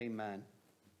Amen.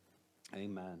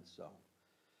 Amen. So,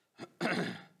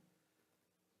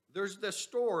 there's this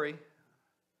story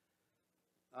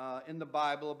in the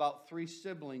Bible about three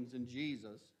siblings and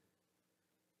Jesus.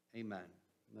 Amen.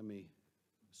 Let me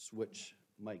switch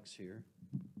mics here.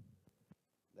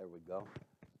 There we go.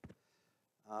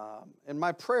 And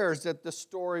my prayer is that this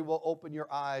story will open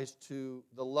your eyes to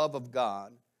the love of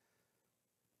God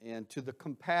and to the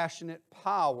compassionate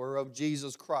power of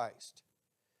Jesus Christ.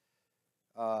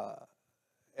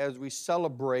 As we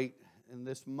celebrate in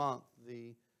this month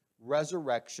the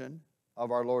resurrection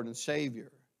of our Lord and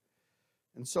Savior.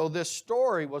 And so this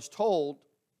story was told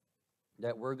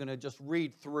that we're going to just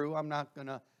read through. I'm not going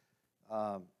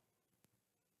to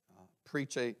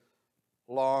preach a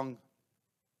long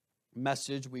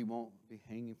message. We won't be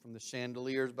hanging from the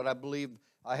chandeliers, but I believe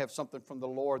I have something from the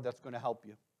Lord that's going to help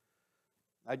you.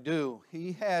 I do.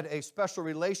 He had a special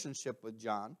relationship with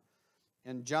John,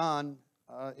 and John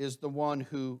is the one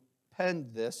who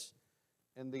penned this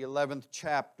in the 11th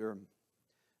chapter.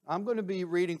 I'm going to be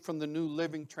reading from the New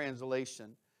Living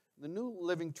Translation. The New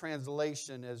Living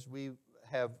Translation, as we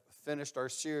have finished our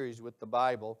series with the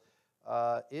Bible,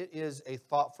 it is a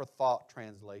thought-for-thought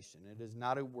translation. It is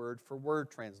not a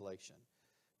word-for-word translation.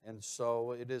 And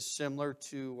so it is similar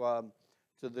to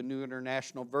the New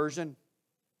International Version.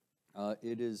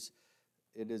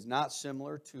 It is not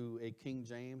similar to a King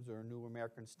James or a New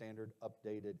American Standard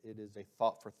updated. It is a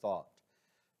thought-for-thought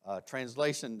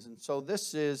translations. And so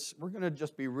we're going to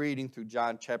just be reading through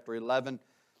John chapter 11.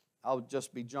 I'll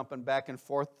just be jumping back and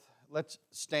forth. Let's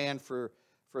stand for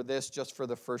this, just for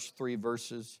the first three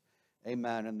verses.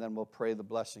 Amen. And then we'll pray the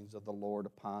blessings of the Lord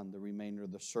upon the remainder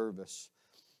of the service.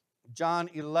 John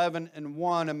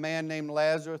 11:1, a man named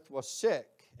Lazarus was sick,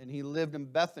 and he lived in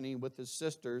Bethany with his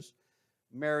sisters,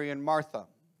 Mary and Martha.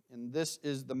 And this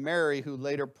is the Mary who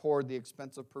later poured the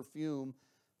expensive perfume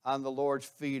on the Lord's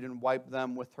feet and wiped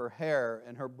them with her hair,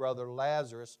 and her brother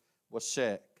Lazarus was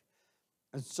sick.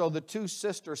 And so the two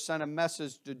sisters sent a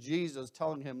message to Jesus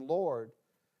telling him, Lord,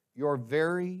 your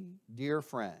very dear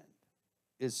friend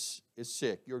is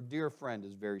sick. Your dear friend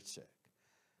is very sick.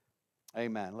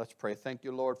 Amen. Let's pray. Thank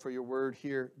you, Lord, for your word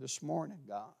here this morning,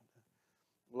 God.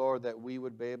 Lord, that we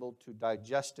would be able to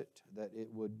digest it, that it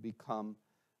would become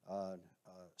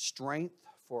strength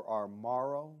for our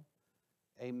marrow.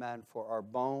 Amen. For our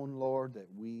bone, Lord, that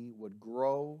we would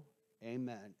grow,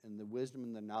 amen, in the wisdom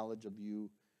and the knowledge of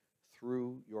you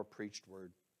through your preached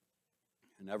word.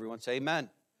 And everyone say amen.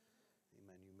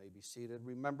 Amen. You may be seated.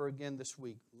 Remember again this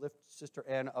week, lift Sister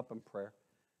Anna up in prayer.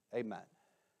 Amen.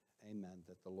 Amen.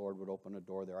 That the Lord would open a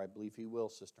door there. I believe he will,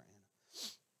 Sister Anna.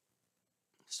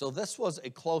 So this was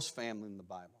a close family in the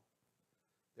Bible.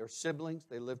 They're siblings.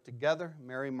 They lived together,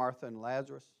 Mary, Martha, and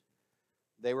Lazarus.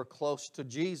 They were close to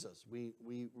Jesus. We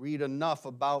read enough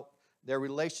about their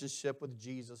relationship with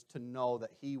Jesus to know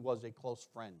that he was a close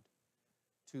friend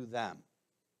to them.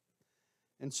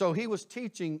 And so he was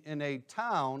teaching in a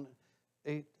town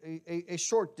a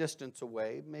short distance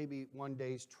away, maybe one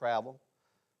day's travel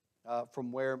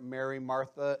from where Mary,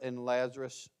 Martha, and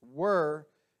Lazarus were,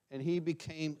 and he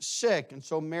became sick. And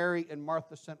so Mary and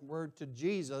Martha sent word to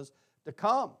Jesus to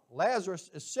come. Lazarus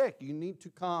is sick. You need to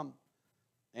come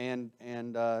and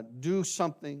do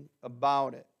something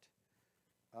about it.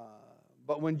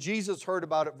 But when Jesus heard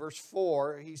about it, verse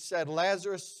 4, he said,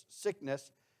 Lazarus'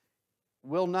 sickness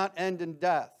will not end in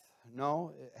death.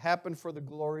 No, it happened for the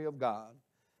glory of God.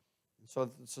 And so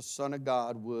that the Son of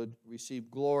God would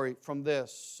receive glory from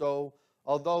this. So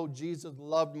although Jesus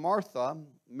loved Martha,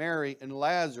 Mary, and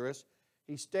Lazarus,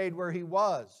 he stayed where he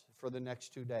was for the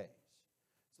next 2 days.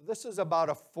 So this is about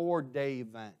a 4-day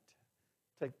event.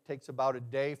 Takes about a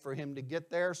day for him to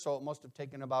get there, so it must have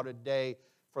taken about a day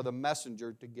for the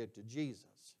messenger to get to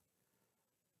Jesus.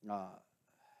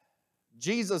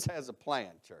 Jesus has a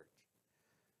plan, church.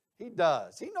 He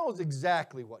does. He knows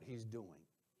exactly what he's doing.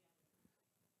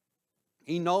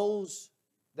 He knows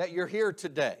that you're here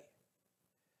today.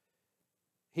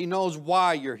 He knows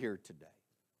why you're here today.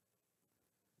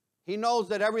 He knows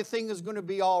that everything is going to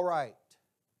be all right.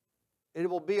 It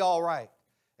will be all right.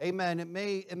 Amen. It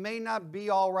may not be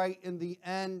all right in the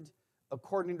end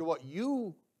according to what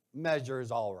you measure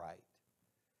is all right,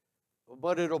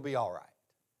 but it'll be all right.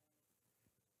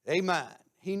 Amen.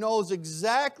 He knows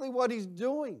exactly what he's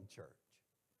doing, church.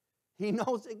 He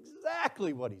knows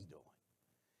exactly what he's doing.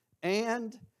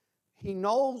 And he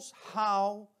knows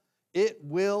how it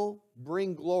will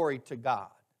bring glory to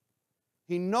God.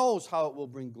 He knows how it will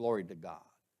bring glory to God.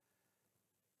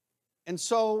 And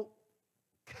so,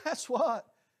 guess what?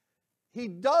 He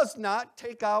does not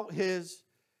take out his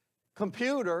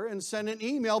computer and send an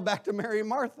email back to Mary and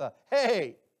Martha.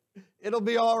 Hey, It'll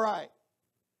be all right.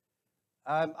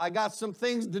 I got some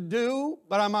things to do,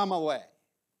 but I'm on my way.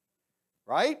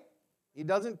 Right? He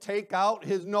doesn't take out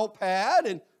his notepad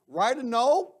and write a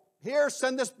note. Here,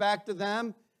 send this back to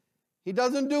them. He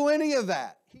doesn't do any of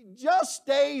that. He just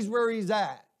stays where he's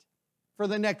at for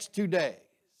the next 2 days.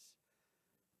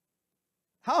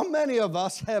 How many of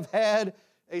us have had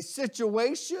a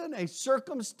situation, a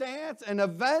circumstance, an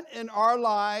event in our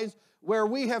lives where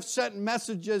we have sent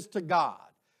messages to God?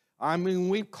 I mean,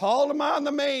 we've called him on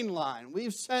the main line.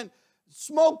 We've sent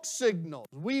smoke signals.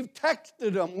 We've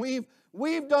texted him.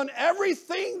 We've done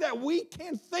everything that we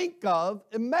can think of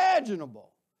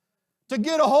imaginable to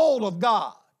get a hold of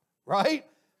God, right?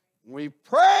 We've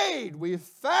prayed. We've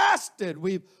fasted.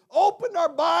 We've opened our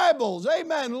Bibles.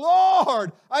 Amen.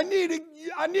 Lord, I need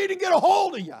to get a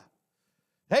hold of you.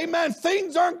 Amen.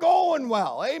 Things aren't going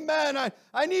well. Amen.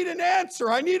 I need an answer.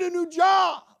 I need a new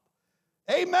job.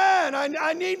 Amen.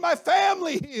 I need my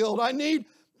family healed. I need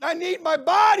my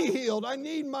body healed. I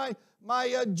need my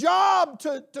job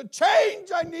to change.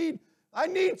 I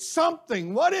need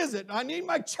something. What is it? I need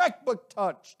my checkbook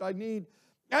touched. I need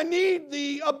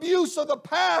the abuse of the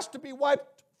past to be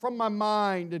wiped from my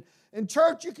mind. And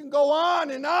church, you can go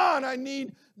on and on. I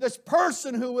need this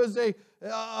person who is a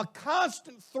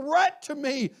constant threat to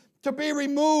me to be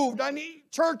removed. I need,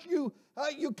 church, you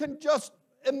can just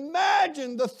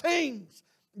imagine the things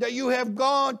that you have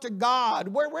gone to God.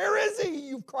 Where is he?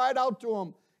 You've cried out to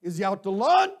him. Is he out to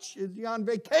lunch? Is he on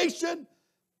vacation?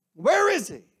 Where is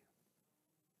he?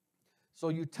 So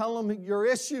you tell him your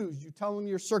issues. You tell him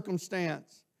your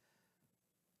circumstance.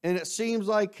 And it seems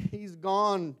like he's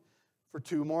gone for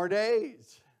 2 more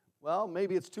days. Well,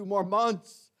 maybe it's 2 more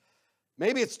months.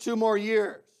 Maybe it's 2 more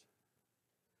years.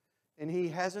 And he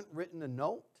hasn't written a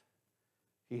note.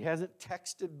 He hasn't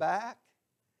texted back.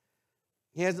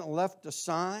 He hasn't left a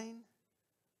sign.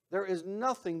 There is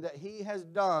nothing that he has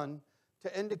done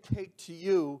to indicate to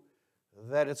you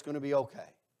that it's going to be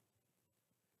okay.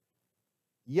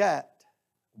 Yet,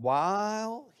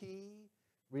 while he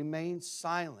remains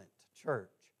silent, church,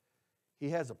 he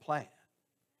has a plan.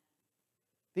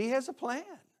 He has a plan.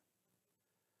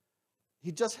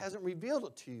 He just hasn't revealed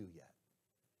it to you yet.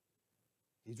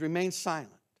 He's remained silent.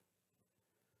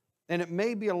 And it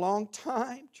may be a long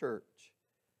time, church,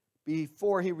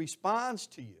 before he responds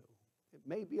to you. It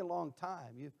may be a long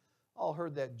time. You've all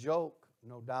heard that joke,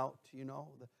 no doubt, you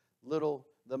know.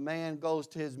 The man goes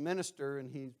to his minister and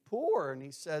he's poor and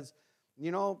he says,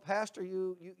 you know, Pastor,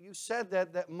 you said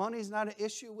that money's not an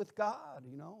issue with God,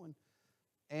 you know.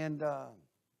 And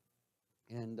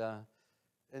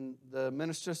the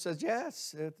minister says,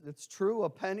 yes, it's true. A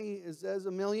penny is as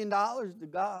 $1 million to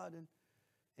God.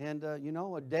 And you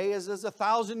know, a day is as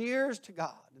 1,000 years to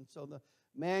God. And so the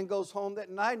man goes home that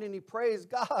night and he prays,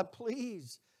 God,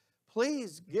 please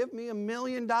give me $1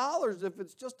 million if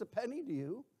it's just a penny to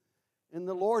you. And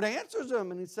the Lord answers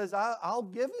him and he says, I'll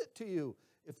give it to you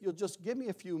if you'll just give me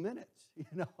a few minutes, you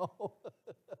know.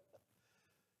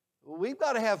 We've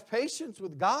got to have patience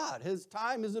with God. His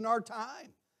time isn't our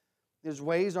time. His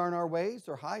ways aren't our ways.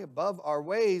 They're high above our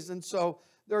ways. And so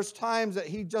there's times that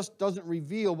he just doesn't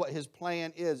reveal what his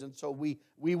plan is. And so we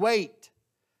wait.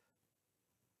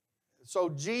 So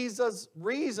Jesus'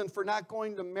 reason for not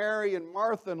going to Mary and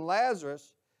Martha and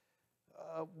Lazarus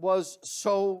was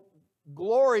so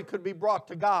glory could be brought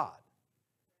to God.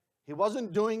 He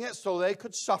wasn't doing it so they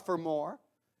could suffer more.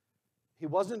 He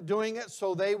wasn't doing it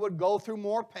so they would go through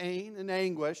more pain and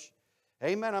anguish.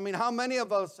 Amen. I mean, how many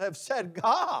of us have said,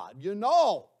 God, you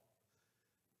know,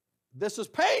 this is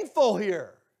painful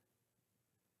here.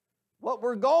 What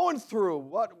we're going through,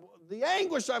 what the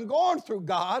anguish I'm going through,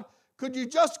 God, could you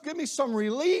just give me some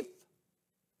relief?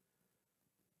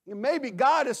 And maybe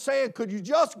God is saying, could you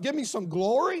just give me some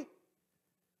glory?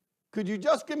 Could you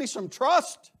just give me some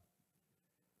trust?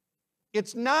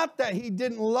 It's not that he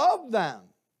didn't love them.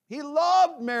 He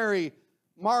loved Mary,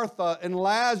 Martha, and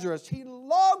Lazarus. He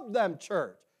loved them,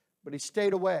 church. But he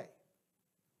stayed away.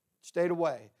 Stayed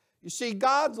away. You see,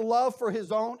 God's love for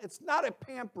his own, it's not a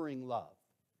pampering love.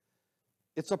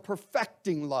 It's a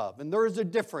perfecting love. And there is a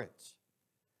difference.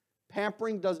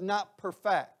 Pampering does not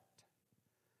perfect.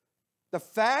 The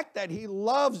fact that he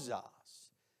loves us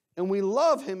and we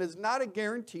love him is not a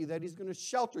guarantee that he's going to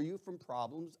shelter you from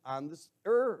problems on this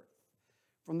earth,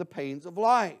 from the pains of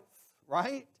life,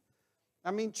 right? I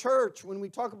mean, church, when we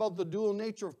talk about the dual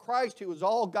nature of Christ, he was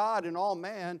all God and all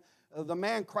man. The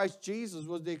man Christ Jesus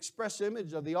was the express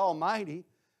image of the Almighty,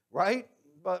 right?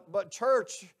 But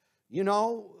church, you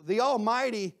know, the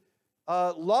Almighty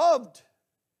loved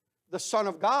the Son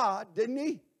of God, didn't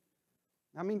he?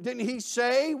 I mean, didn't he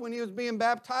say when he was being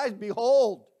baptized,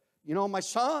 behold, My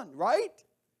son, right?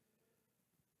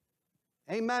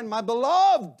 Amen. My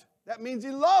beloved. That means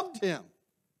he loved him.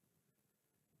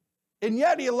 And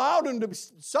yet he allowed him to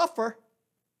suffer.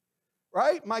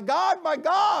 Right? My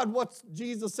God, what's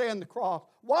Jesus saying on the cross?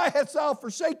 Why hast thou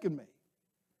forsaken me?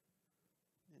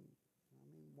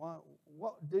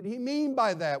 What did he mean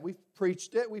by that? We've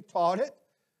preached it. We've taught it.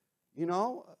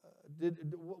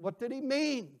 What did he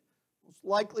mean? Most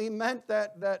likely he meant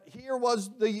that here was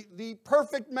the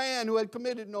perfect man who had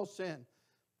committed no sin,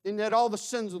 and that all the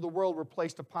sins of the world were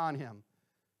placed upon him.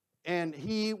 And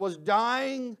he was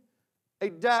dying a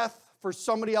death for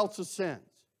somebody else's sins.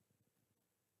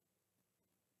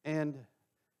 And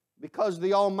because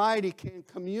the Almighty can't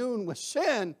commune with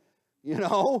sin, he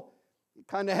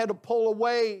kind of had to pull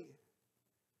away.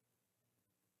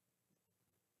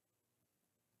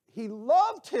 He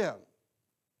loved him,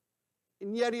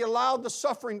 and yet he allowed the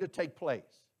suffering to take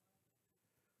place.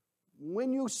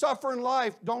 When you suffer in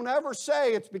life, don't ever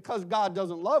say it's because God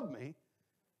doesn't love me.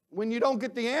 When you don't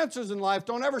get the answers in life,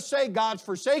 don't ever say God's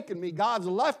forsaken me, God's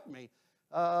left me.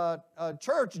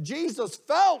 Church, Jesus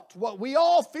felt what we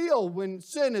all feel when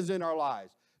sin is in our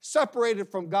lives, separated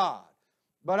from God.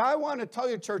 But I want to tell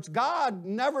you, church, God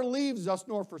never leaves us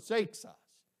nor forsakes us.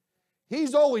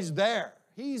 He's always there.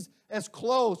 He's as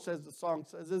close, as the song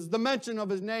says, as the mention of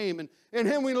his name. And in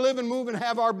him we live and move and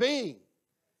have our being.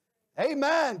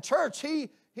 Amen. Church, he's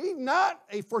not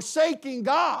a forsaking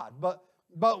God,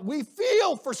 but we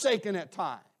feel forsaken at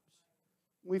times.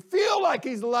 We feel like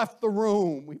he's left the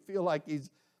room. We feel like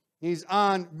he's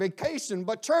on vacation.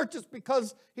 But church, it's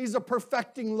because he's a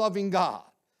perfecting, loving God.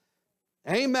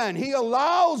 Amen. He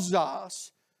allows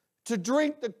us to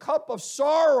drink the cup of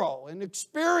sorrow and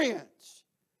experience,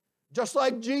 just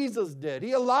like Jesus did.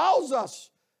 He allows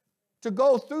us to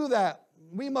go through that.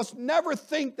 We must never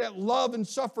think that love and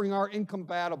suffering are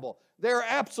incompatible. They're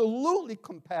absolutely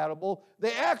compatible.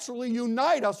 They actually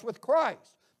unite us with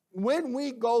Christ. When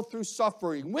we go through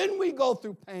suffering, when we go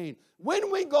through pain,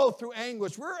 when we go through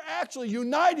anguish, we're actually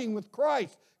uniting with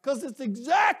Christ because it's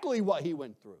exactly what he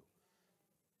went through.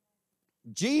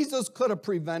 Jesus could have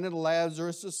prevented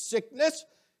Lazarus' sickness.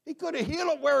 He could have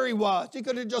healed it where he was. He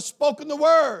could have just spoken the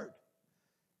word.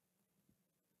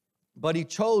 But he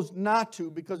chose not to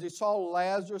because he saw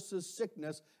Lazarus'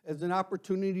 sickness as an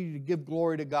opportunity to give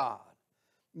glory to God.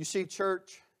 You see,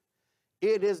 church,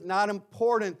 it is not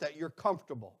important that you're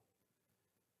comfortable.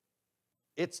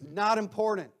 It's not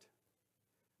important.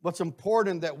 What's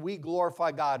important that we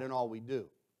glorify God in all we do.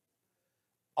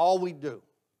 All we do.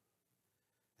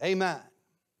 Amen.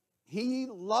 He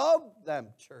loved them,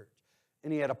 church,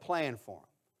 and he had a plan for them.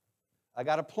 I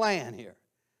got a plan here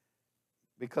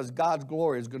because God's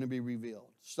glory is going to be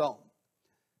revealed. So,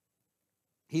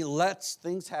 he lets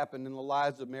things happen in the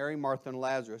lives of Mary, Martha, and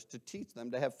Lazarus to teach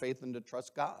them to have faith and to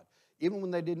trust God, even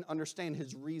when they didn't understand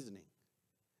his reasoning.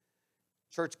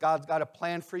 Church, God's got a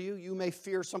plan for you. You may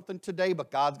fear something today,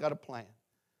 but God's got a plan.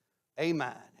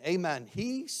 Amen. Amen.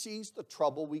 He sees the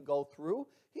trouble we go through.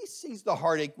 He sees the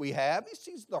heartache we have. He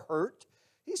sees the hurt.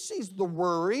 He sees the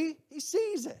worry. He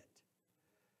sees it.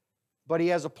 But he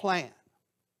has a plan.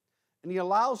 And he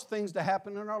allows things to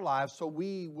happen in our lives so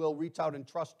we will reach out and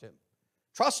trust him.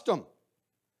 Trust him.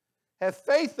 Have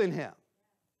faith in him,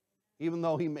 even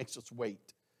though he makes us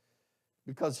wait.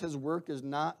 Because his work is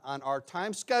not on our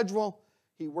time schedule.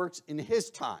 He works in his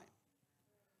time.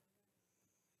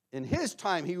 In his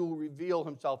time, he will reveal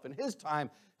himself. In his time,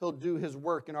 he'll do his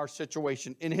work in our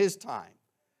situation. In his time.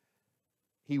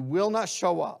 He will not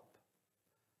show up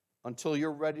until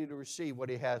you're ready to receive what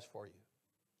he has for you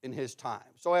in his time.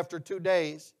 So after 2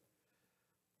 days,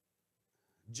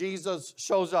 Jesus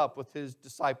shows up with his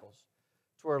disciples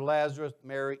to where Lazarus,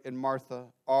 Mary, and Martha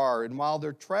are. And while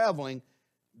they're traveling,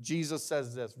 Jesus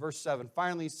says this, verse 7,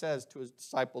 finally he says to his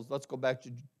disciples, let's go back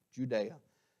to Judea.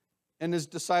 And his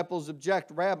disciples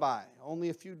object, Rabbi, only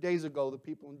a few days ago the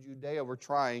people in Judea were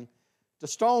trying to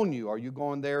stone you. Are you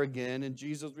going there again? And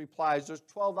Jesus replies, there's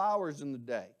 12 hours in the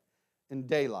day, in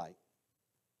daylight.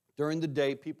 During the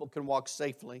day, people can walk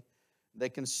safely. They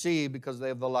can see because they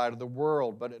have the light of the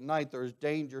world. But at night, there is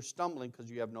danger stumbling because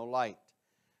you have no light.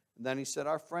 And then he said,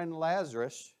 our friend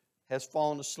Lazarus has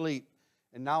fallen asleep,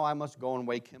 and now I must go and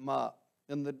wake him up.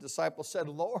 And the disciples said,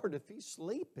 Lord, if he's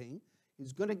sleeping,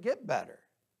 he's going to get better.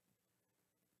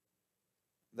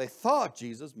 They thought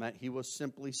Jesus meant he was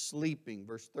simply sleeping,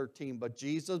 verse 13. But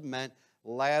Jesus meant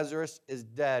Lazarus is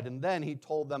dead. And then he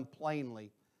told them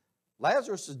plainly,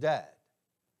 Lazarus is dead.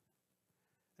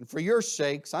 And for your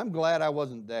sakes, I'm glad I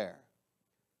wasn't there.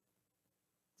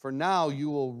 For now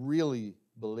you will really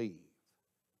believe.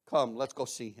 Come, let's go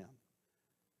see him.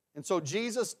 And so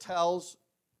Jesus tells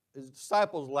his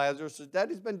disciples, Lazarus, is dead.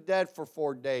 He's been dead for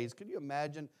 4 days. Can you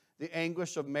imagine the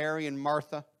anguish of Mary and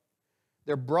Martha?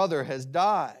 Their brother has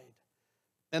died.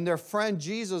 And their friend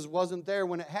Jesus wasn't there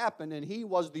when it happened, and he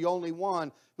was the only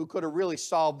one who could have really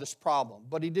solved this problem.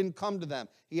 But he didn't come to them.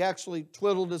 He actually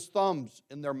twiddled his thumbs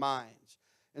in their minds.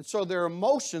 And so their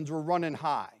emotions were running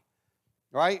high,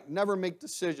 right? Never make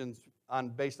decisions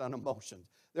based on emotions.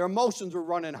 Their emotions were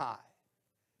running high,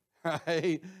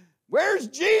 right? Where's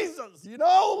Jesus? You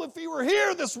know, if he were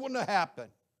here, this wouldn't have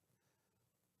happened.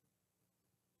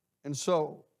 And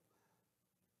so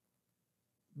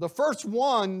the first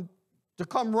one to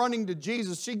come running to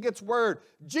Jesus, she gets word,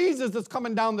 Jesus is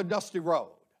coming down the dusty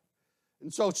road.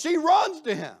 And so she runs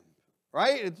to him,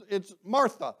 right? It's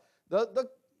Martha, the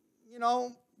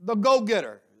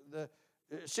go-getter.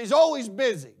 She's always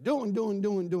busy, doing.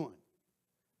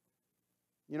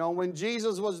 You know, when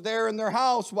Jesus was there in their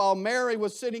house while Mary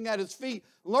was sitting at his feet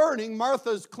learning,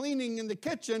 Martha's cleaning in the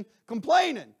kitchen,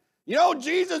 complaining. You know,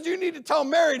 Jesus, you need to tell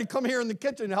Mary to come here in the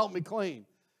kitchen and help me clean.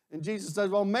 And Jesus says,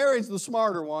 well, Mary's the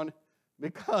smarter one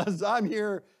because I'm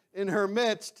here in her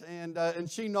midst, and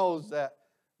she knows that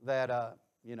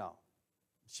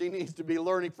she needs to be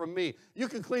learning from me. You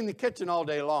can clean the kitchen all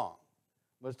day long,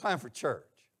 but it's time for church.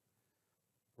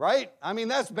 Right? I mean,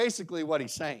 that's basically what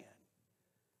he's saying.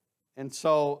 And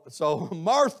so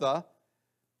Martha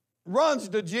runs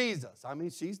to Jesus. I mean,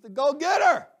 she's the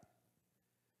go-getter.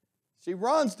 She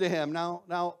runs to him.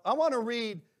 Now I want to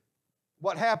read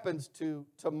what happens to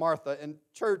Martha. And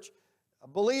church,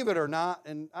 believe it or not,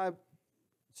 and I've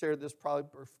shared this probably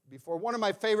before, one of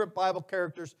my favorite Bible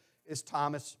characters is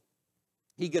Thomas.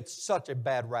 He gets such a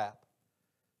bad rap.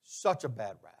 Such a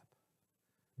bad rap.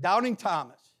 Doubting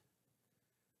Thomas.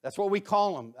 That's what we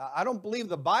call him. I don't believe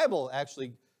the Bible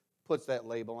actually puts that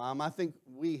label on him. I think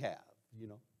we have,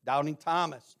 doubting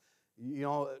Thomas.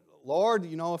 Lord,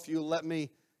 if you let me,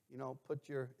 put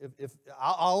if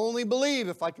I'll only believe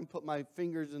if I can put my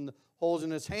fingers in the holes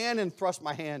in his hand and thrust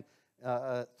my hand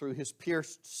through his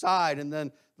pierced side. And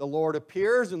then the Lord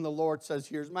appears and the Lord says,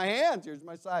 here's my hands, here's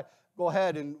my side. Go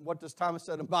ahead. And what does Thomas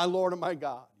say? My Lord and my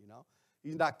God,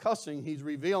 He's not cussing. He's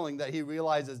revealing that he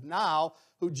realizes now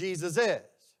who Jesus is.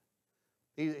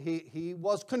 He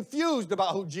was confused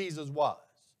about who Jesus was.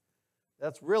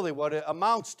 That's really what it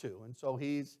amounts to. And so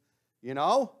he's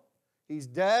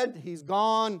dead. He's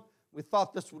gone. We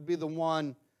thought this would be the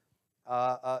one.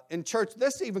 In church,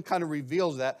 this even kind of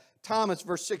reveals that. Thomas,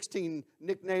 verse 16,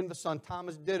 nicknamed the son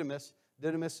Thomas Didymus.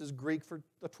 Didymus is Greek for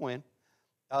the twin.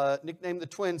 Nicknamed the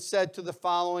twin, said to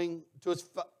his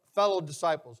fellow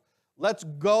disciples, let's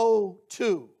go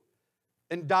to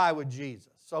and die with Jesus.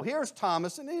 So here's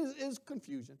Thomas and his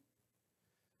confusion.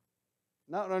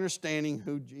 Not understanding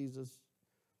who Jesus,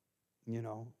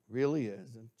 really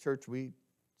is. In church, we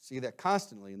see that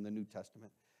constantly in the New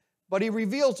Testament. But he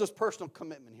reveals his personal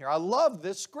commitment here. I love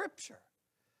this scripture.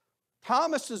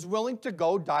 Thomas is willing to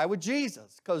go die with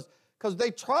Jesus because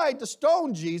they tried to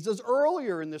stone Jesus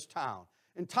earlier in this town.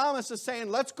 And Thomas is saying,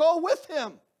 let's go with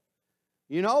him.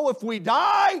 If we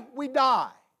die, we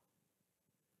die.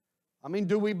 I mean,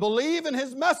 do we believe in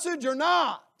his message or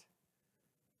not?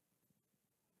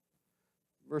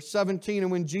 Verse 17,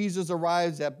 and when Jesus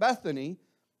arrives at Bethany,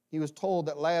 he was told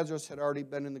that Lazarus had already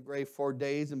been in the grave 4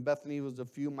 days, and Bethany was a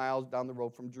few miles down the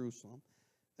road from Jerusalem.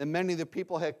 And many of the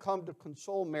people had come to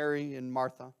console Mary and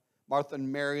Martha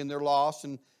and Mary in their loss.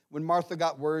 And when Martha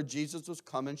got word Jesus was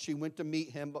coming, she went to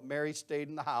meet him, but Mary stayed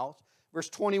in the house. Verse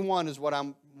 21 is what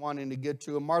I'm wanting to get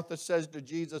to. And Martha says to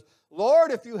Jesus,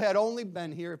 Lord, if you had only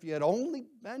been here,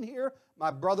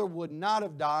 my brother would not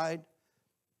have died.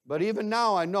 But even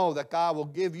now I know that God will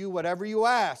give you whatever you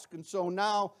ask. And so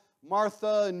now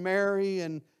Martha and Mary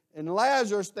and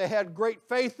Lazarus, they had great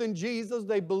faith in Jesus.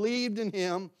 They believed in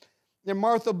him. And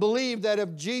Martha believed that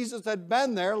if Jesus had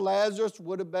been there, Lazarus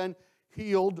would have been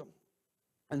healed.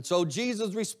 And so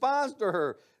Jesus responds to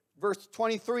her. Verse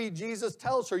 23, Jesus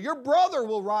tells her, your brother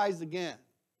will rise again.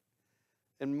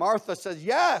 And Martha says,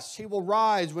 yes, he will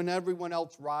rise when everyone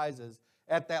else rises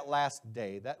at that last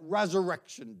day, that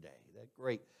resurrection day, that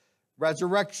great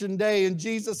resurrection day. And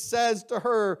Jesus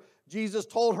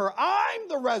told her, I'm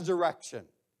the resurrection.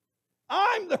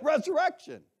 I'm the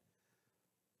resurrection.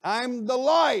 I'm the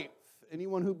life.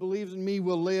 Anyone who believes in me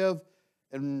will live,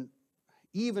 and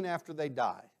even after they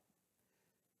die.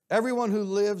 Everyone who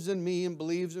lives in me and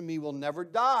believes in me will never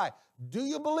die. Do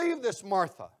you believe this,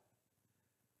 Martha?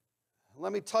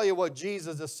 Let me tell you what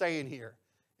Jesus is saying here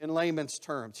in layman's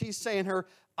terms. He's saying here,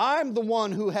 I'm the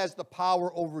one who has the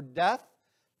power over death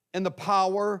and the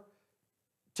power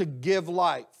to give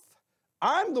life.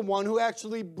 I'm the one who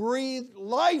actually breathed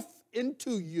life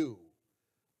into you.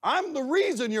 I'm the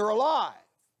reason you're alive.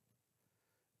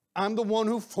 I'm the one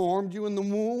who formed you in the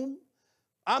womb.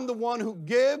 I'm the one who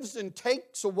gives and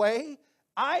takes away.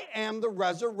 I am the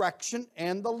resurrection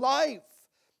and the life.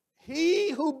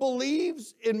 He who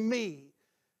believes in me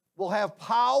will have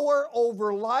power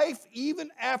over life even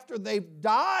after they've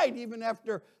died, even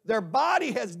after their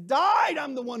body has died.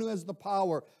 I'm the one who has the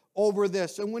power over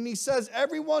this. And when he says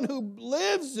everyone who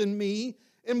lives in me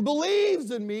and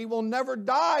believes in me will never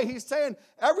die, he's saying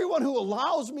everyone who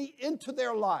allows me into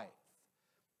their life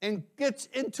and gets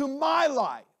into my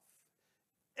life,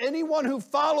 anyone who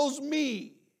follows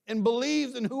me and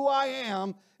believes in who I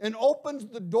am and opens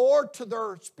the door to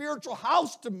their spiritual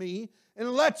house to me and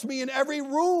lets me in every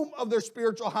room of their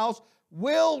spiritual house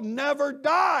will never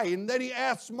die. And then he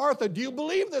asks Martha, do you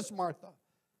believe this, Martha?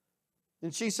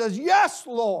 And she says, yes,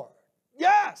 Lord,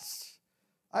 yes.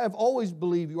 I have always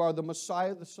believed you are the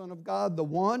Messiah, the Son of God, the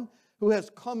one who has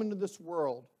come into this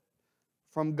world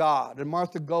from God. And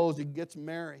Martha goes and gets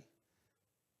Mary.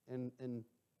 And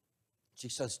she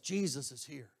says, Jesus is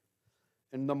here.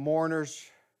 And the mourners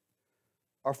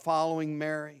are following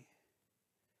Mary.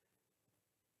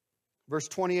 Verse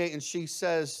 28, and she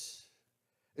says,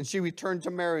 and she returned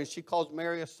to Mary, and she calls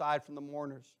Mary aside from the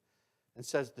mourners and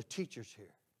says, the teacher's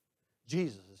here.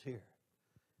 Jesus is here.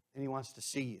 And he wants to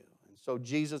see you. And so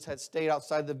Jesus had stayed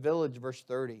outside the village, verse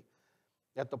 30,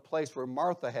 at the place where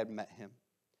Martha had met him.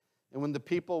 And when the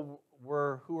people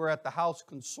who were at the house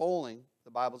consoling,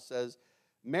 the Bible says,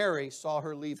 Mary saw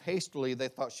her leave hastily. They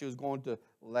thought she was going to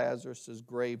Lazarus'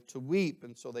 grave to weep,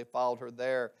 and so they followed her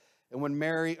there. And when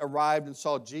Mary arrived and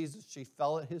saw Jesus, she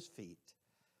fell at his feet.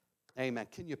 Amen.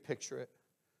 Can you picture it?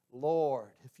 Lord,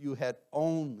 if you had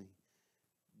only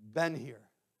been here,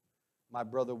 my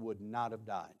brother would not have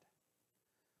died.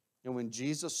 And when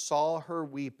Jesus saw her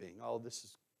weeping, oh,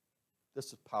 this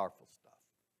is powerful stuff.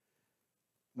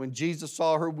 When Jesus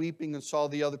saw her weeping and saw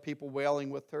the other people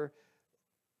wailing with her,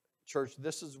 church,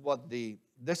 this is what the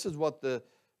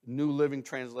New Living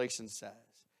Translation says.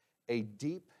 A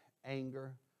deep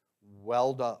anger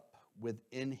welled up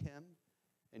within him,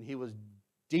 and he was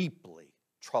deeply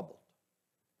troubled.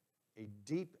 A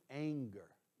deep anger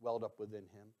welled up within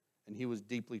him, and he was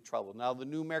deeply troubled. Now, the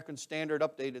New American Standard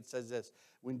Updated says this.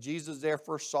 When Jesus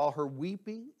therefore saw her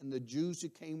weeping, and the Jews who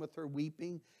came with her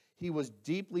weeping, he was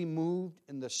deeply moved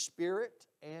in the spirit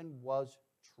and was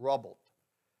troubled.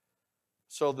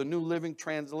 So the New Living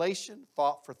Translation,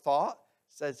 thought for thought,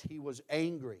 says he was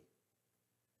angry.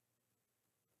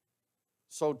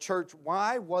 So church,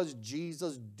 why was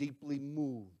Jesus deeply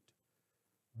moved?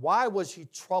 Why was he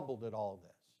troubled at all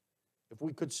this? If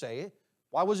we could say it,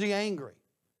 why was he angry?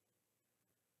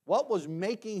 What was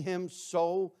making him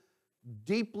so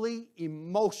deeply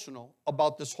emotional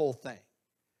about this whole thing?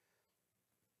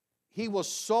 He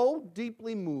was so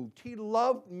deeply moved. He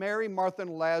loved Mary, Martha,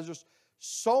 and Lazarus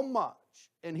so much,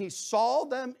 and he saw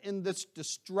them in this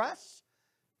distress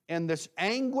and this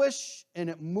anguish, and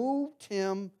it moved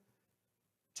him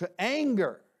to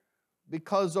anger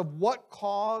because of what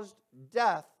caused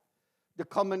death to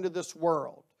come into this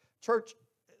world. Church,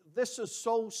 this is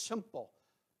so simple.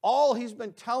 All he's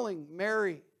been telling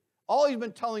Mary, all he's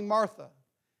been telling Martha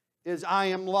is, I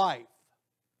am life.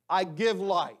 I give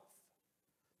life.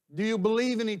 Do you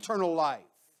believe in eternal life?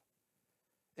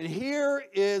 And here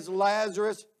is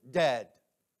Lazarus dead.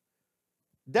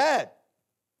 Dead.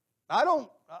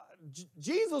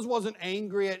 Jesus wasn't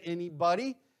angry at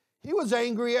anybody. He was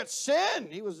angry at sin.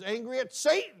 He was angry at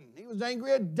Satan. He was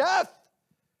angry at death.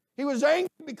 He was angry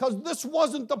because this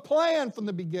wasn't the plan from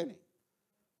the beginning.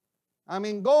 I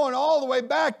mean, going all the way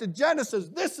back to Genesis,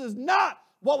 this is not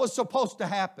what was supposed to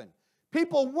happen.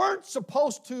 People weren't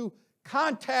supposed to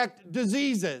contact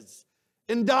diseases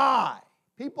and die.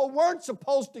 People weren't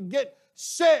supposed to get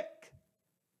sick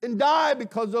and die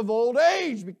because of old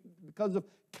age, because of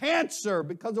cancer,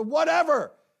 because of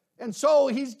whatever. And so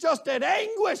he's just at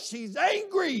anguish. He's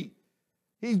angry.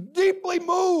 He's deeply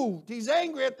moved. He's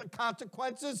angry at the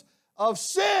consequences of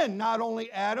sin, not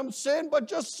only Adam's sin, but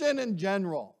just sin in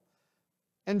general.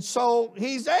 And so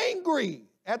he's angry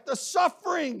at the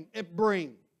suffering it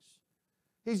brings.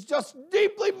 He's just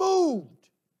deeply moved.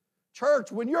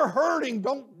 Church, when you're hurting,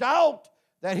 don't doubt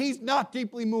that he's not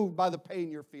deeply moved by the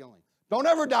pain you're feeling. Don't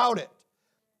ever doubt it.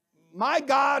 My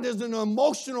God is an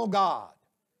emotional God.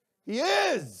 He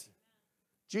is.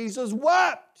 Jesus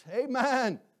wept.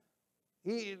 Amen.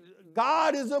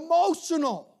 God is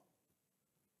emotional.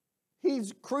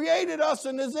 He's created us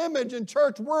in his image, and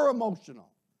church, we're emotional.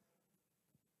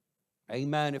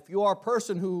 Amen. If you are a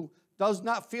person who does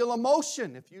not feel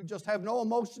emotion, if you just have no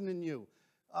emotion in you,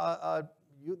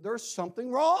 there's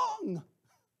something wrong.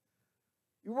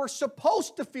 You were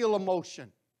supposed to feel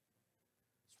emotion.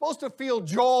 Supposed to feel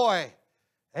joy.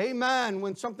 Amen.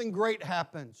 When something great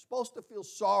happens. Supposed to feel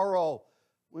sorrow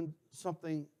when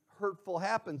something hurtful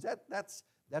happens.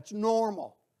 That's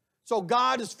normal. So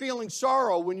God is feeling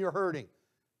sorrow when you're hurting.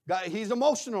 God, He's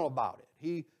emotional about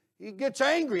it. He gets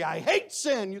angry. I hate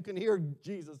sin. You can hear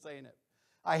Jesus saying it.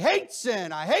 I hate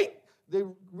sin. I hate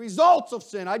the results of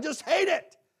sin. I just hate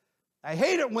it. I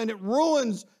hate it when it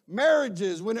ruins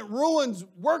marriages, when it ruins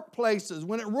workplaces,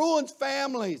 when it ruins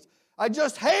families. I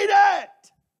just hate it.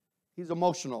 He's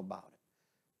emotional about it.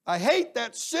 I hate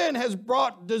that sin has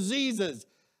brought diseases.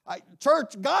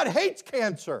 Church, God hates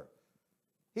cancer.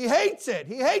 He hates it.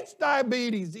 He hates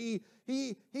diabetes. He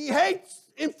hates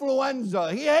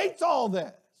influenza. He hates all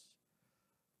this.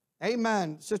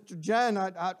 Amen. Sister Jen,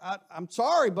 I'm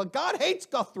sorry, but God hates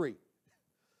Guthrie.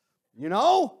 You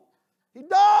know? He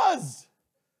does.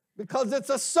 Because it's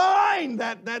a sign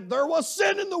that there was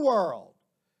sin in the world.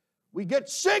 We get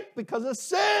sick because of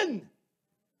sin.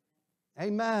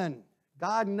 Amen.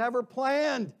 God never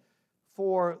planned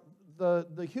for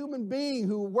the human being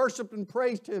who worshiped and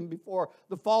praised Him before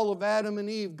the fall of Adam and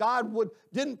Eve. God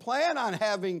didn't plan on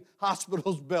having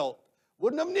hospitals built.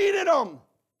 Wouldn't have needed them.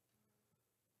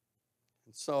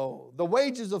 And so the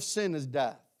wages of sin is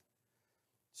death.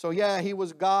 So yeah, He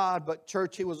was God, but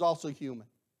church, He was also human.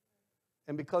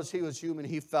 And because He was human,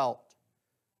 He felt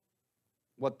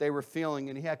what they were feeling,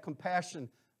 and He had compassion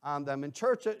on them. And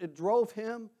church, it drove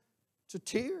Him to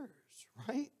tears,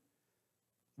 right?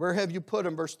 Where have you put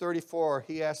Him? Verse 34,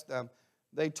 He asked them.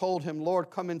 They told Him, Lord,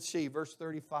 come and see. Verse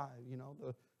 35,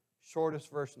 the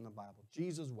shortest verse in the Bible.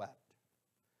 Jesus wept.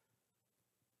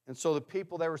 And so the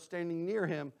people that were standing near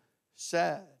Him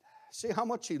said, see how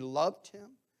much He loved him?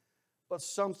 But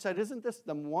some said, isn't this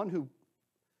the one who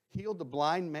healed the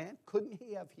blind man? Couldn't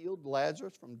He have healed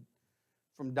Lazarus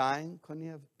from dying? Couldn't He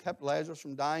have kept Lazarus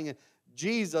from dying? And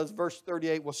Jesus, verse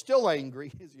 38, was still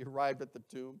angry as He arrived at the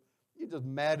tomb. He's just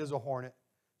mad as a hornet.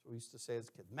 So we used to say as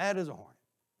kids, mad as a hornet.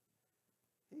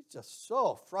 He's just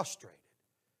so frustrated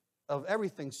of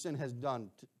everything sin has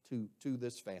done to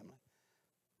this family.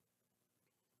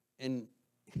 And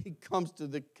He comes to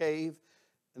the cave,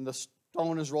 and the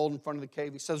stone is rolled in front of the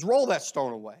cave. He says, roll that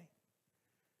stone away.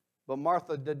 But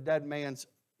Martha, the dead man's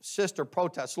sister,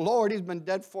 protests, Lord, he's been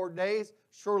dead 4 days.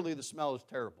 Surely the smell is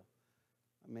terrible.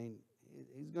 I mean,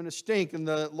 he's going to stink. And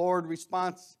the Lord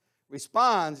responds,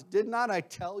 did not I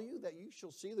tell you that you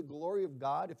shall see the glory of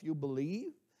God if you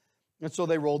believe? And so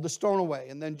they rolled the stone away.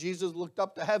 And then Jesus looked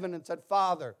up to heaven and said,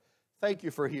 Father, thank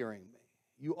you for hearing me.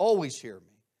 You always hear me.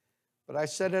 But I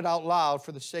said it out loud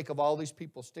for the sake of all these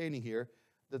people standing here,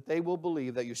 that they will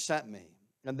believe that you sent me.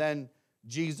 And then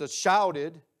Jesus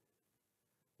shouted,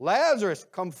 Lazarus,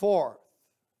 come forth.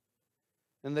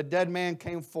 And the dead man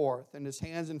came forth, and his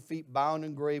hands and feet bound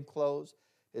in grave clothes,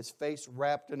 his face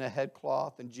wrapped in a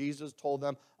headcloth. And Jesus told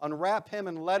them, unwrap him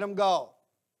and let him go.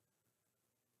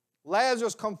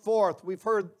 Lazarus, come forth. We've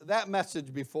heard that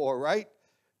message before, right?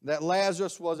 That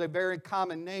Lazarus was a very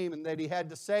common name and that he had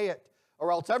to say it,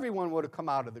 or else everyone would have come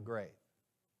out of the grave.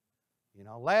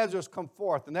 Lazarus, come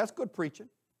forth. And that's good preaching.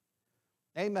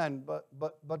 Amen.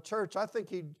 But church, I think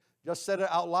he just said it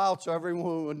out loud so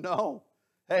everyone would know,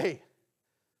 hey,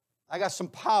 I got some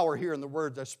power here in the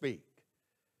words I speak.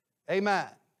 Amen.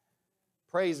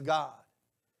 Praise God.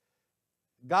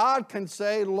 God can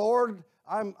say, Lord,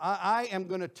 I am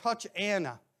going to touch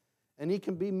Anna, and He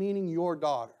can be meaning your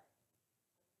daughter.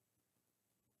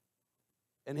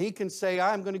 And He can say,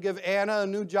 I'm going to give Anna a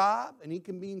new job, and He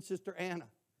can mean Sister Anna.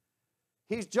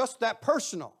 He's just that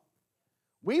personal.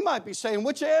 We might be saying,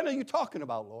 which Anna are you talking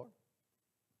about, Lord?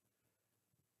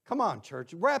 Come on,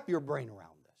 church, wrap your brain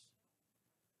around this.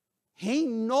 He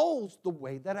knows the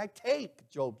way that I take,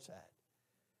 Job said.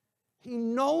 He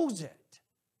knows it.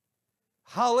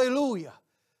 Hallelujah.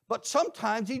 But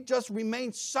sometimes He just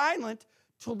remains silent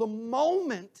till the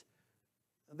moment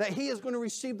that He is going to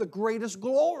receive the greatest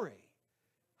glory.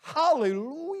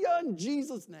 Hallelujah, in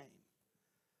Jesus' name.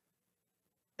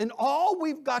 And all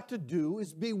we've got to do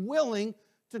is be willing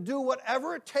to do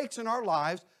whatever it takes in our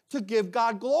lives to give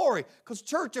God glory. Because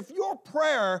church, if your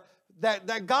prayer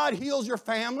that God heals your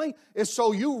family is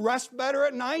so you rest better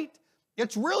at night,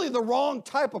 it's really the wrong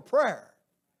type of prayer.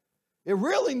 It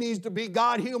really needs to be,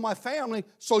 God, heal my family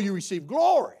so you receive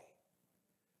glory.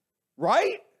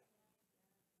 Right?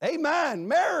 Amen.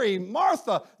 Mary,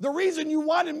 Martha, the reason you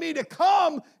wanted me to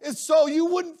come is so you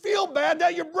wouldn't feel bad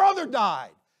that your brother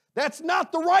died. That's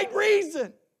not the right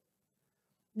reason.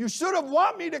 You should have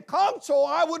wanted me to come so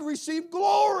I would receive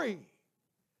glory.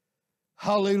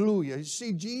 Hallelujah. You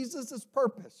see, Jesus'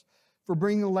 purpose for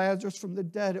bringing Lazarus from the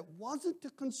dead, it wasn't to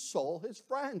console his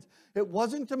friends. It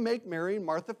wasn't to make Mary and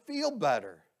Martha feel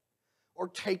better or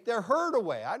take their hurt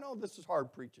away. I know this is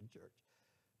hard preaching, church,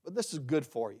 but this is good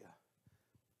for you.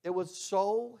 It was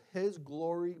so his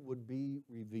glory would be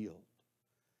revealed.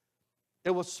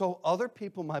 It was so other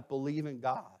people might believe in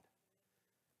God.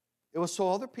 It was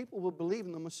so other people would believe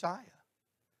in the Messiah.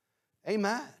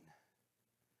 Amen.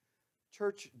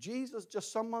 Church, Jesus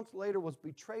just some months later was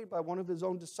betrayed by one of his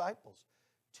own disciples,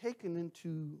 taken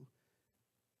into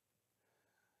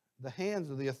the hands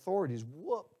of the authorities,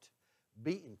 whooped,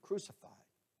 beaten, crucified.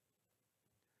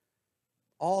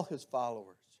 All his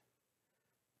followers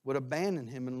would abandon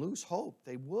him and lose hope.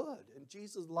 They would. And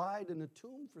Jesus lied in a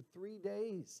tomb for 3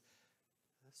 days.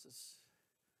 This is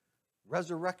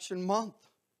Resurrection Month.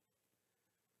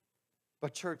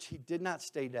 But church, he did not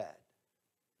stay dead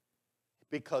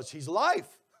because he's life.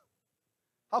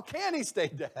 How can he stay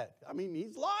dead? I mean,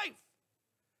 he's life.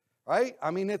 Right?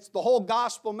 I mean, it's the whole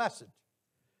gospel message.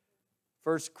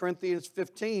 1 Corinthians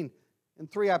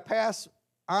 15:3, I pass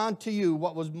on to you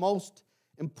what was most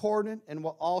important and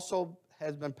what also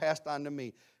has been passed on to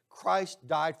me. Christ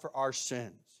died for our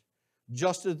sins.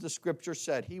 Just as the scripture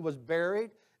said, he was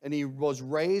buried and he was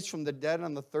raised from the dead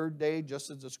on the third day, just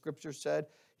as the scripture said.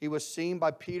 He was seen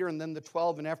by Peter and then the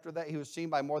 12, and after that he was seen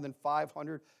by more than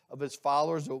 500 of his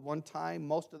followers at one time,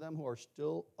 most of them who are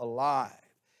still alive.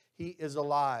 He is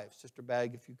alive. Sister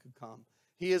Bag, if you could come.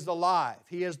 He is alive.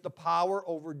 He has the power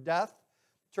over death.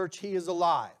 Church, he is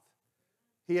alive.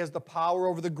 He has the power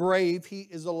over the grave. He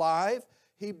is alive.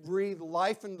 He breathed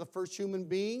life into the first human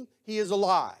being. He is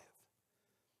alive.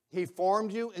 He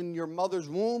formed you in your mother's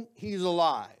womb. He's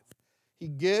alive. He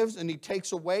gives and he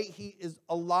takes away. He is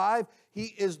alive. He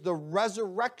is the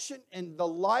resurrection and the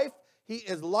life. He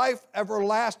is life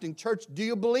everlasting. Church, do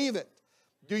you believe it?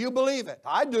 Do you believe it?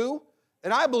 I do.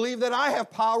 And I believe that I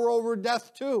have power over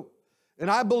death too.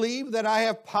 And I believe that I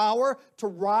have power to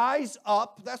rise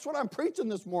up. That's what I'm preaching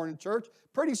this morning, church.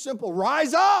 Pretty simple.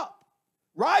 Rise up.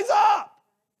 Rise up.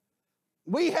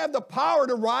 We have the power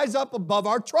to rise up above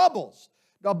our troubles,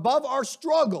 above our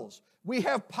struggles. We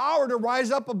have power to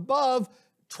rise up above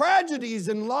tragedies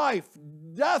in life,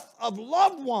 death of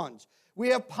loved ones. We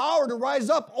have power to rise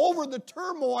up over the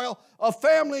turmoil of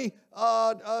family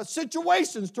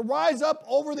situations, to rise up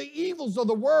over the evils of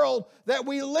the world that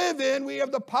we live in. We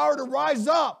have the power to rise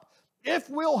up. If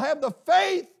we'll have the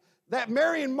faith that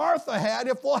Mary and Martha had,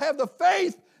 if we'll have the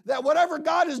faith that whatever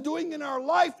God is doing in our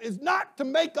life is not to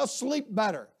make us sleep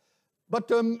better, but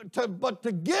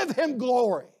to give him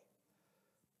glory.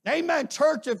 Amen,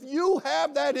 church. If you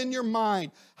have that in your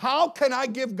mind, how can I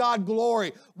give God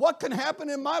glory? What can happen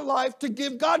in my life to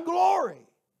give God glory?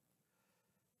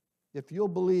 If you'll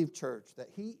believe, church, that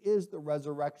he is the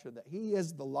resurrection, that he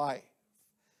is the life,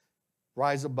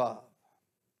 rise above.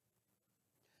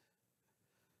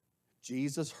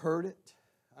 Jesus heard it.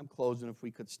 I'm closing if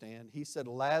we could stand. He said,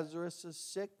 Lazarus'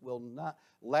 sickness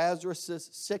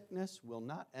will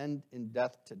not end in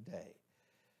death today.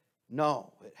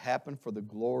 No, it happened for the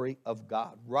glory of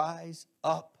God. Rise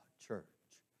up, church.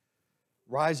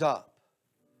 Rise up.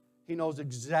 He knows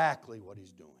exactly what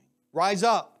he's doing. Rise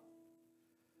up.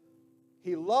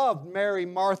 He loved Mary,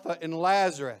 Martha, and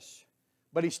Lazarus,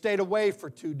 but he stayed away for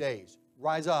 2 days.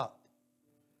 Rise up.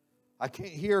 I can't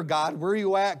hear God. Where are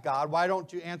you at, God? Why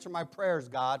don't you answer my prayers,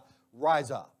 God?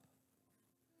 Rise up.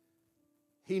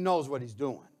 He knows what he's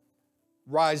doing.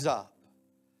 Rise up.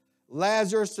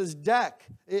 Lazarus is dead.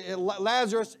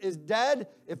 Lazarus is dead.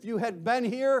 If you had been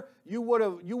here, you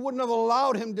wouldn't have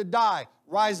allowed him to die.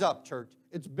 Rise up, church.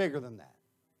 It's bigger than that.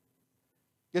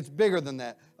 It's bigger than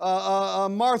that.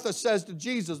 Martha says to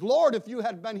Jesus, Lord, if you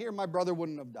had been here, my brother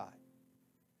wouldn't have died.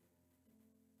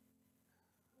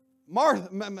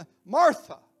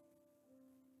 Martha,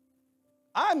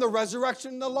 I'm the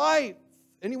resurrection and the life.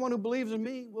 Anyone who believes in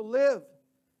me will live.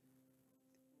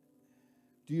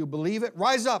 Do you believe it?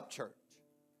 Rise up, church.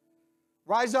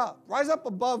 Rise up. Rise up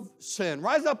above sin.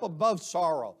 Rise up above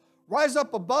sorrow. Rise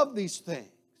up above these things.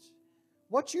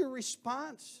 What's your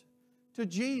response to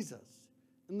Jesus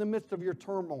in the midst of your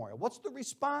turmoil? What's the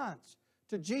response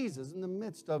to Jesus in the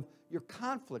midst of your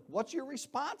conflict? What's your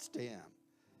response to him?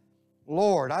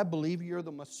 Lord, I believe you're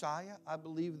the Messiah. I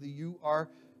believe that you are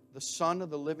the Son of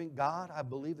the living God. I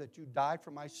believe that you died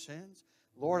for my sins.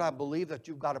 Lord, I believe that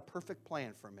you've got a perfect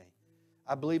plan for me.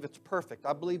 I believe it's perfect.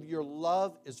 I believe your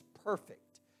love is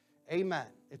perfect. Amen.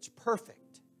 It's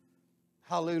perfect.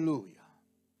 Hallelujah.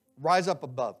 Rise up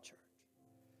above, church.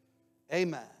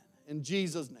 Amen. In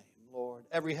Jesus' name, Lord.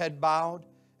 Every head bowed,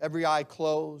 every eye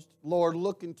closed. Lord,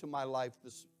 look into my life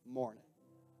this morning.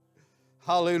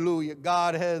 Hallelujah.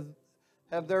 God has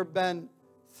Have there been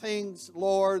things,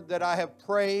 Lord, that I have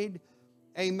prayed?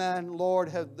 Amen, Lord.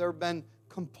 Have there been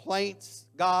complaints,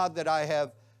 God, that I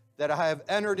have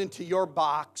entered into your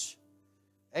box?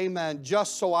 Amen.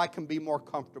 Just so I can be more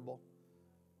comfortable.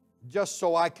 Just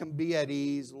so I can be at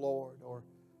ease, Lord.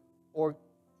 Or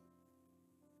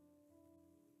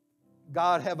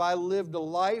God, have I lived a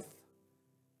life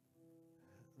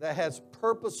that has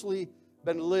purposely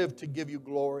been lived to give you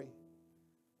glory?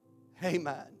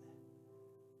 Amen.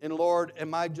 And Lord,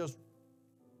 am I just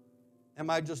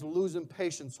losing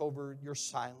patience over your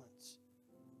silence?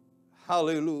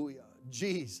 Hallelujah.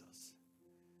 Jesus,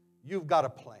 you've got a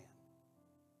plan.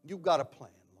 You've got a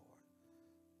plan,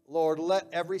 Lord. Lord, let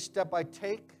every step I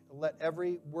take, let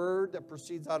every word that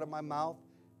proceeds out of my mouth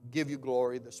give you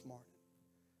glory this morning.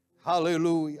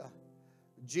 Hallelujah.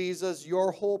 Jesus,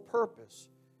 your whole purpose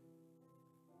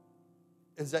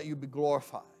is that you be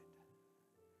glorified,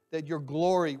 that your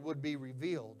glory would be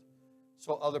revealed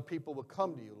so other people would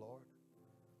come to you, Lord.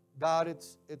 God,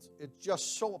 it's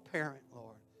just so apparent,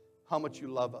 Lord, how much you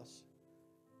love us.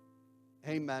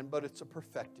 Amen. But it's a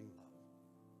perfecting love.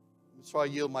 So I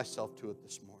yield myself to it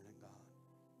this morning, God.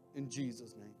 In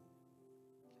Jesus' name.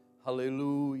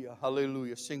 Hallelujah.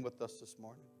 Hallelujah. Sing with us this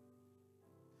morning.